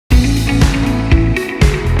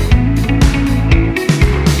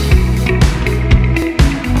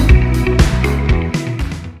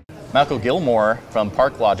Michael Gilmour from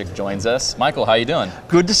ParkLogic joins us. Michael, how you doing?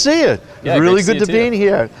 Good to see you. Yeah, really good to be be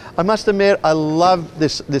here. I must admit, I love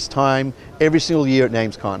this time every single year at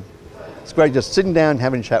NamesCon. It's great just sitting down and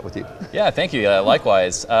having a chat with you. Yeah, thank you.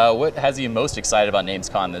 Likewise. What has you most excited about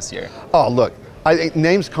NamesCon this year? Oh, look, I think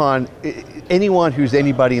NamesCon, anyone who's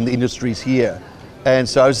anybody in the industry is here. And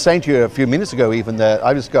so I was saying to you a few minutes ago even that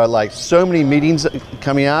I just got like so many meetings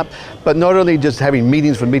coming up, but not only just having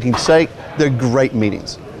meetings for meeting's sake, they're great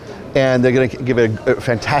meetings. And they're going to give it a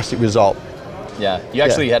fantastic result. Yeah, you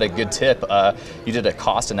actually had a good tip. You did a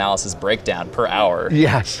cost analysis breakdown per hour.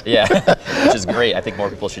 Yes. Yeah, which is great. I think more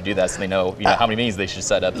people should do that so they know, how many meetings they should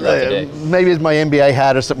set up throughout the day. Maybe it's my MBA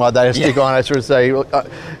hat or something like that I stick on. I sort of say,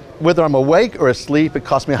 whether I'm awake or asleep, it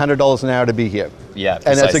costs me $100 an hour to be here. Yeah,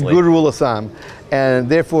 precisely. And that's a good rule of thumb. And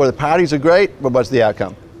therefore, the parties are great, but what's the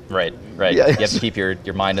outcome? Right, right. Yeah. You have to keep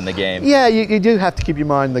your mind in the game. Yeah, you do have to keep your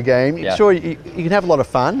mind in the game. Yeah. Sure, you can have a lot of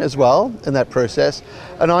fun as well in that process.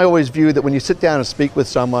 And I always view that when you sit down and speak with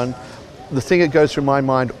someone, the thing that goes through my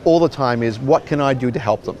mind all the time is, what can I do to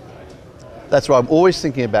help them? That's what I'm always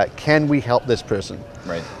thinking about. Can we help this person?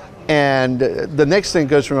 Right. And the next thing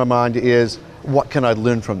that goes through my mind is, what can I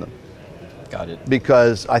learn from them? Got it.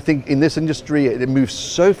 Because I think in this industry, it moves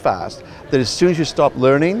so fast that as soon as you stop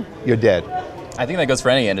learning, you're dead. I think that goes for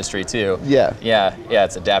any industry too. Yeah. Yeah,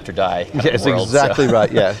 it's adapt or die kind Yeah, of world, exactly so.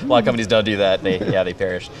 right, yeah. A lot of companies don't do that, they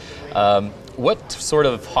perish. What sort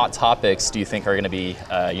of hot topics do you think are going to be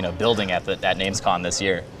building at NamesCon this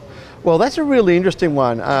year? Well, that's a really interesting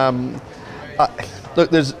one. Look,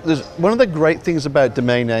 there's one of the great things about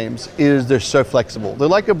domain names is they're so flexible. They're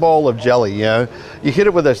like a bowl of jelly, you know? You hit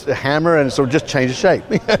it with a hammer and it'll just change the shape.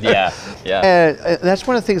 Yeah. And that's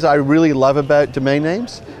one of the things I really love about domain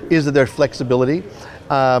names is that their flexibility.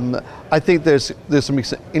 I think there's some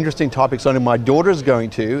interesting topics on my daughter's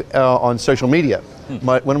going to on social media.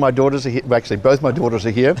 One of my daughters are here, well, actually both my daughters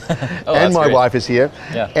are here, and my wife is here.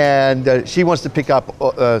 Yeah. And she wants to pick up,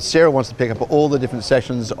 Sarah wants to pick up all the different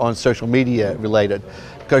sessions on social media related,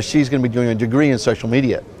 because she's going to be doing a degree in social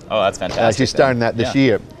media. Oh, that's fantastic. She's starting that this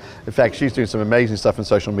year. In fact, she's doing some amazing stuff in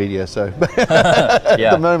social media, so at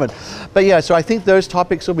the moment. But yeah, so I think those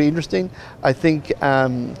topics will be interesting. I think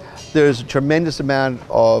there's a tremendous amount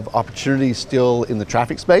of opportunity still in the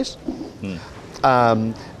traffic space.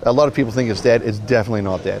 A lot of people think it's dead. It's definitely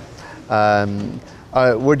not dead.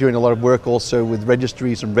 We're doing a lot of work also with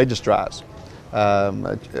registries and registrars.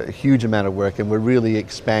 A huge amount of work, and we're really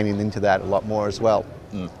expanding into that a lot more as well.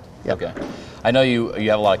 Yep. Okay. I know you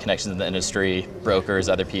have a lot of connections in the industry, brokers,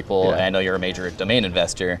 other people, and I know you're a major domain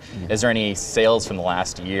investor. Is there any sales from the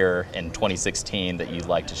last year in 2016 that you'd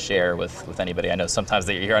like to share with anybody? I know sometimes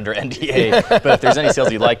that you're under NDA, but if there's any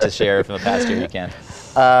sales you'd like to share from the past year, you can.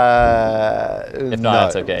 If not,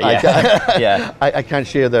 it's okay. Yeah. I can't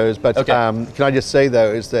share those, but okay. Can I just say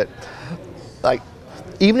though is that, like,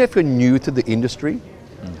 even if you're new to the industry,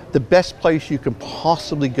 the best place you can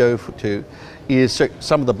possibly go to is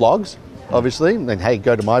some of the blogs, obviously, and hey,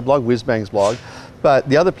 go to my blog, Whizbang's blog, but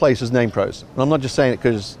the other place is NamePros. And I'm not just saying it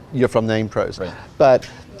because you're from NamePros, right. But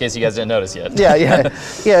in case you guys didn't notice yet.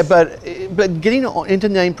 Yeah, but getting into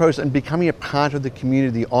NamePros and becoming a part of the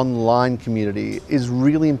community, the online community, is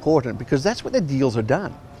really important because that's where the deals are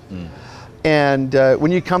done. And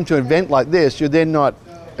when you come to an event like this, you're then not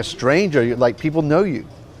a stranger. You're like, people know you,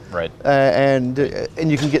 right? And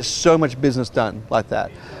you can get so much business done like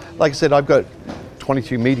that. Like I said, I've got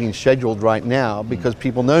 22 meetings scheduled right now because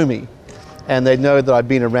people know me. And they know that I've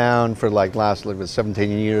been around for like last 17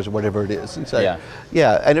 years or whatever it is. And so,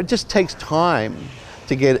 yeah, and it just takes time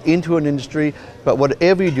to get into an industry, but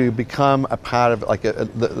whatever you do, become a part of like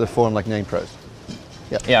the forum like NamePros.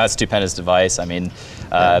 Yeah, it's stupendous device. I mean,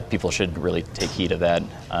 people should really take heed of that.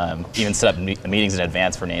 Even set up meetings in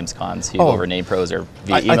advance for NamesCons. You go over NamePros or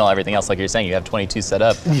via email, everything else. Like you're saying, you have 22 set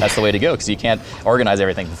up. That's the way to go because you can't organize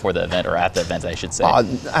everything before the event or at the event, I should say.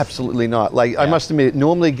 Absolutely not. Like I must admit, it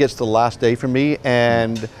normally gets the last day for me,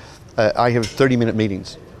 and I have 30-minute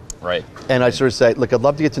meetings. Right. And I sort of say, look, I'd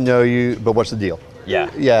love to get to know you, but what's the deal?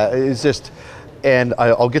 Yeah. Yeah, it's just. And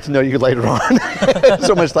I'll get to know you later on,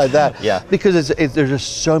 so much like that. Yeah. Because there's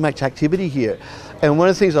just so much activity here. And one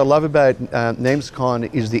of the things I love about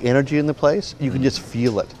NamesCon is the energy in the place. You can just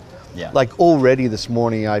feel it. Yeah. Like already this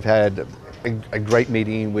morning I've had a great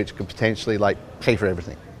meeting which could potentially like pay for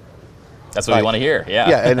everything. That's what we want to hear, yeah.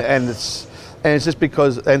 Yeah, and it's just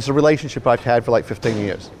because, and it's a relationship I've had for like 15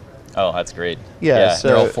 years. Oh, that's great. Yeah, so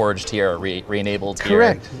they're all forged here, re-enabled here.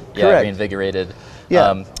 Correct. Yeah, reinvigorated.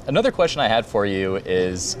 Yeah. Another question I had for you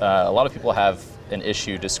is a lot of people have an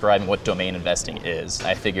issue describing what domain investing is.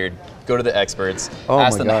 I figured go to the experts, Oh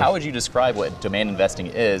ask my them gosh. how would you describe what domain investing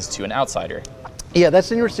is to an outsider? Yeah,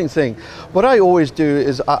 that's an interesting thing. What I always do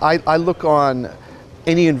is I look on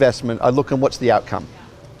any investment, I look on what's the outcome.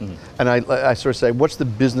 And I sort of say, what's the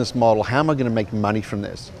business model? How am I going to make money from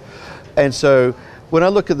this? And so when I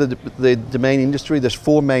look at the domain industry, there's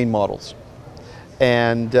 4 main models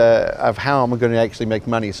and of how am I going to actually make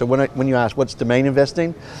money. So when you ask what's domain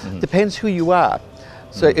investing, depends who you are.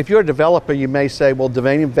 So if you're a developer, you may say, well,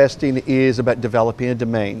 domain investing is about developing a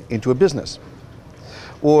domain into a business.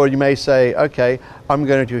 Or you may say, okay, I'm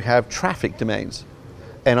going to have traffic domains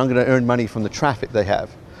and I'm going to earn money from the traffic they have.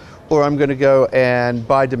 Or I'm going to go and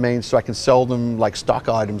buy domains so I can sell them like stock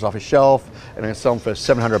items off a shelf and I sell them for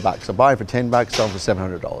 $700. I'll buy them for $10, sell them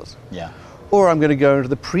for $700. Yeah. Or I'm going to go into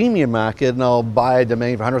the premium market and I'll buy a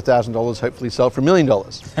domain for $100,000, hopefully sell it for $1 million.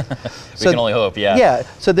 We can only hope, yeah. Yeah,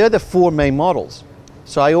 so they're the 4 main models.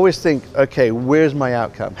 So I always think, okay, where's my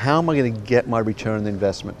outcome? How am I going to get my return on the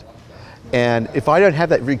investment? And if I don't have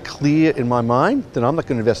that very clear in my mind, then I'm not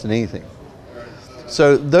going to invest in anything.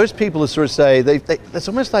 So those people who sort of say, it's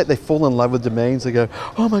almost like they fall in love with domains. They go,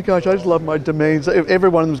 oh my gosh, I just love my domains. Every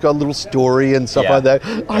one of them's got a little story and stuff like that.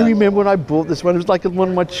 I remember when I bought this one, it was like one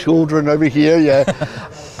of my children over here,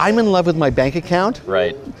 I'm in love with my bank account.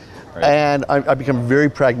 Right. And I become very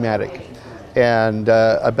pragmatic and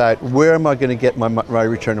about where am I going to get my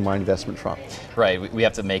return on my investment from. Right, we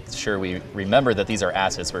have to make sure we remember that these are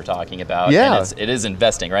assets we're talking about. Yeah. And it is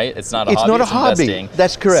investing, right? It's not a hobby, It's not a it's hobby. investing.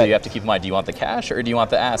 That's correct. So you have to keep in mind, do you want the cash or do you want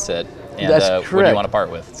the asset? And That's what do correct. you want to part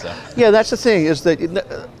with? So. Yeah, that's the thing, is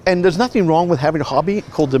that, and there's nothing wrong with having a hobby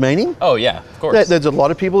called domaining. Oh yeah, of course. There's a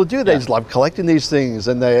lot of people who do. They just love collecting these things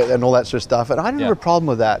and all that sort of stuff. And I don't have a problem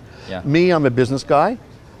with that. Yeah. Me, I'm a business guy,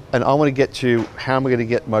 and I want to get to how am I going to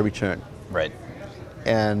get my return. Right.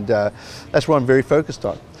 And that's what I'm very focused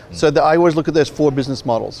on. So I always look at those 4 business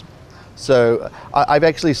models. So I've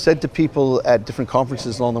actually said to people at different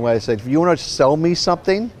conferences along the way, I said, if you want to sell me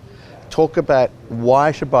something, talk about why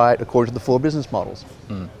I should buy it according to the 4 business models.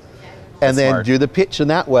 And then smart. do the pitch in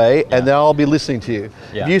that way, and then I'll be listening to you.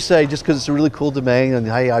 Yeah. If you say, just because it's a really cool domain, and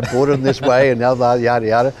hey, I bought it in this way, and now yada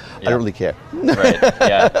yada, I don't really care. Right,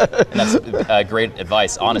 yeah. And that's great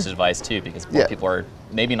advice, honest advice too, because more people are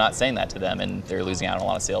maybe not saying that to them, and they're losing out on a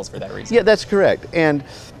lot of sales for that reason. Yeah, that's correct. And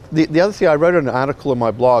the other thing, I wrote an article on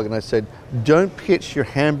my blog, and I said, don't pitch your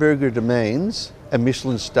hamburger domains at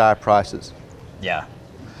Michelin star prices. Yeah.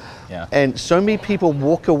 Yeah. And so many people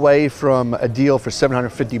walk away from a deal for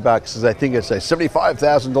 $750 because they think it's a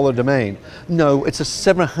 $75,000 domain. No, it's a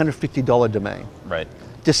 $750 domain. Right.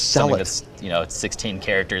 Just sell Something it. that's, it's 16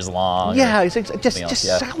 characters long. Yeah,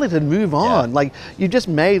 just sell it and move on. Like, you just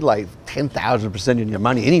made like 10,000% in your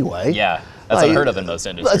money anyway. Yeah, that's unheard of in most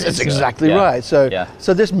industries. That's exactly right. So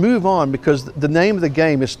just move on, because the name of the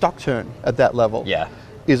game is stock turn at that level. Yeah.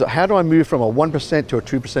 Is how do I move from a 1% to a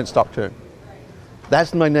 2% stock turn?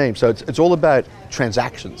 That's my name. So it's all about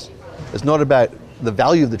transactions. It's not about the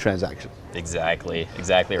value of the transaction. Exactly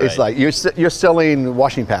right. It's like you're selling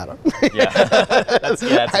washing powder. Yeah,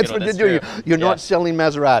 that's what you're doing. You're not selling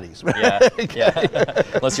Maseratis.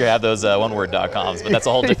 Unless you have those one-word.coms, but that's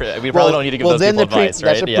a whole different. We probably don't need to give those people advice,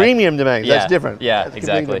 right? That's a premium domain. Yeah. That's different. Yeah, that's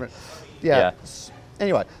exactly. Different. Yeah.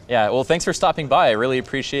 Anyway. Yeah, well, thanks for stopping by. I really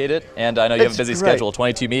appreciate it. And I know you have a busy great. schedule,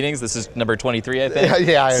 22 meetings. This is number 23, I think.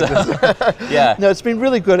 Yeah. No, it's been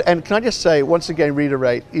really good. And can I just say, once again,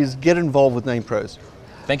 reiterate, is get involved with NamePros.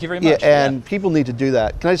 Thank you very much. And people need to do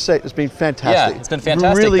that. Can I just say, it's been fantastic. Yeah, it's been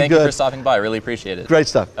fantastic. Really Thank good. you for stopping by. I really appreciate it. Great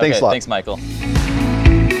stuff. Thanks a lot. Thanks, Michael.